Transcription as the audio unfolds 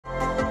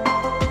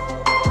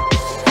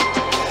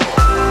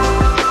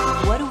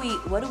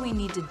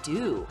need to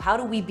do? How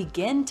do we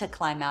begin to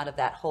climb out of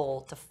that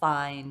hole to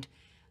find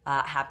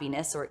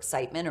happiness or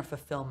excitement or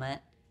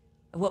fulfillment?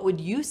 What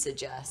would you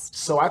suggest?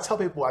 So I tell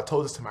people, I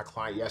told this to my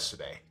client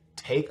yesterday,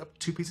 take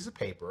two pieces of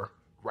paper,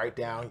 write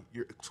down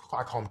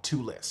I call them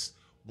 2 lists.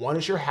 One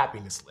is your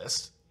happiness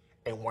list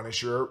and one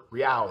is your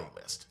reality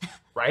list,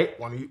 right?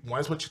 One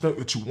is what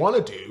you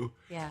want to do.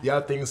 Yeah. The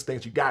other thing is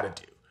things you got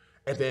to do.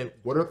 And then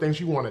what are the things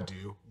you want to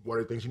do? What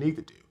are the things you need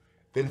to do?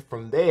 Then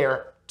from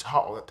there,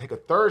 take a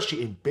third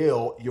sheet and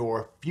build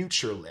your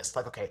future list.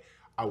 Like, okay,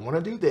 I want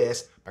to do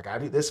this, but I got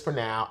to do this for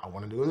now. I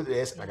want to do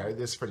this, and I got to do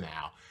this for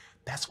now.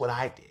 That's what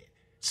I did.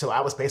 So I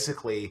was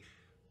basically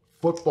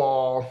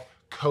football,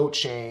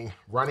 coaching,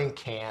 running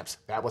camps.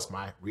 That was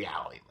my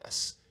reality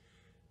list.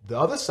 The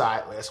other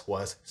side list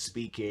was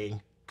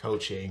speaking,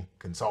 coaching,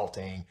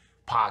 consulting,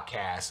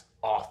 podcast,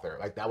 author.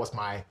 Like that was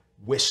my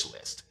wish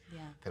list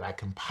that I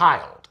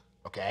compiled.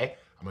 Okay,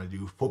 I'm going to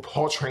do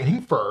football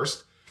training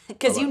first.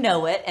 Because you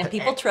know it, and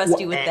people trust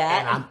you with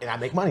that. And I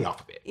make money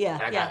off of it. Yeah,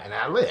 and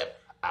I live.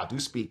 I'll do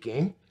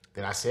speaking.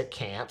 Then I said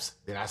camps.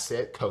 Then I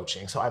said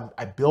coaching. So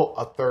I built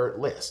a third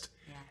list.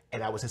 Yeah.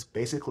 And I was just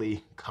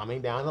basically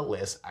coming down the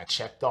list. I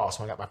checked off.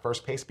 So I got my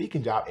first paid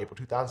speaking job, April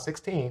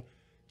 2016.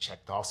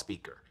 Checked off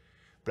speaker.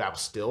 But I was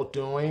still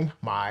doing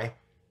my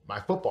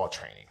football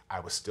training.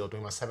 I was still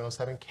doing my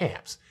 707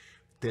 camps.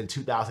 Then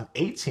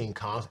 2018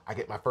 comes. I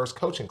get my first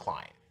coaching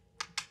client.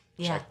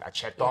 Yeah. I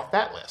checked off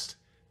that list.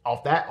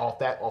 Off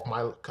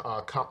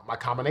my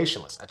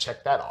combination list. I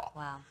checked that off.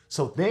 Wow.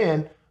 So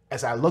then,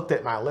 as I looked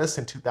at my list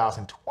in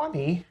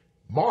 2020,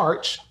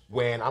 March,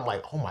 when I'm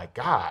like, oh my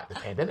God, the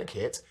pandemic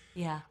hits.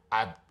 Yeah.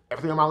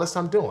 Everything on my list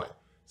I'm doing.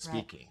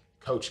 Speaking,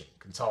 coaching,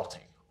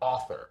 consulting,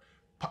 author,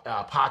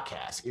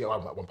 podcast. You know,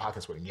 one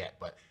podcast wouldn't yet,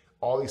 but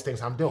all these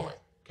things I'm doing.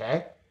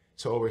 Okay.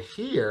 So over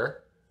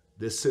here,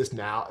 this is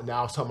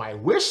now, so my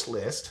wish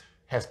list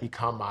has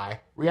become my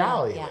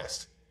reality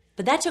list.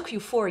 But that took you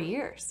 4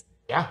 years.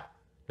 Yeah.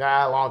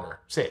 Nah, longer.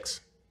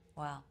 6.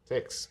 Wow.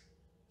 6.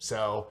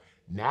 So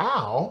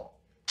now,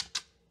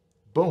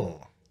 boom,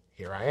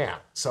 here I am.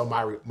 So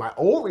my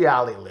old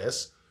reality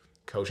list,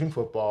 coaching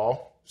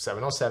football,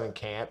 707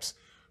 camps,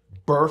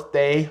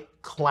 birthday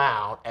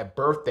clown at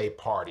birthday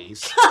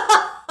parties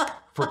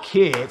for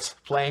kids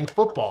playing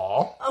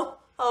football.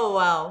 Oh,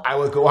 wow. I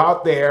would go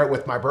out there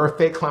with my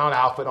birthday clown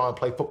outfit on and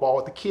play football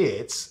with the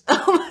kids.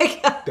 Oh my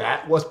God.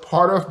 That was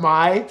part of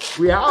my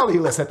reality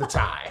list at the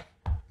time.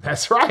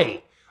 That's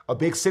right. A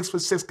big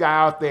 6'6"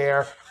 guy out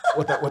there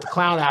with the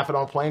clown outfit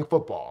on playing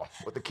football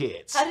with the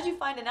kids. How did you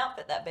find an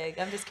outfit that big?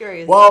 I'm just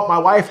curious. Well, my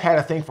wife had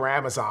a thing for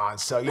Amazon.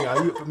 So, you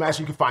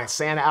imagine you can find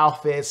Santa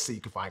outfits,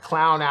 you can find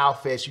clown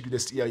outfits, you can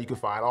just, you can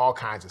find all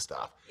kinds of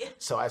stuff. Yeah.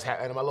 So I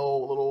had my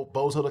little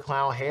Bozo the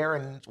Clown hair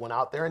and went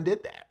out there and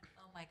did that.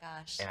 Oh my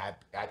gosh. And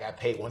I got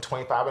paid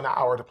 $125 an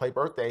hour to play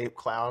birthday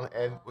clown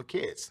and with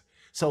kids.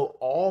 So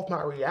all of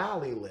my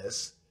reality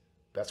lists,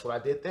 that's what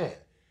I did then.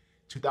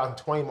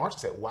 2020 March, I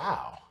said,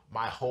 wow,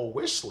 my whole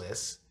wish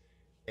list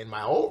and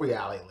my old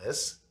reality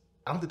list,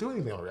 I don't have to do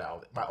anything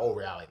on my old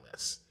reality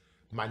list.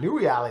 My new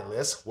reality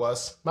list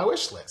was my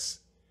wish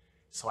list.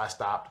 So I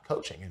stopped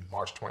coaching in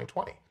March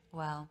 2020.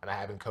 Wow. And I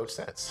haven't coached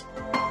since.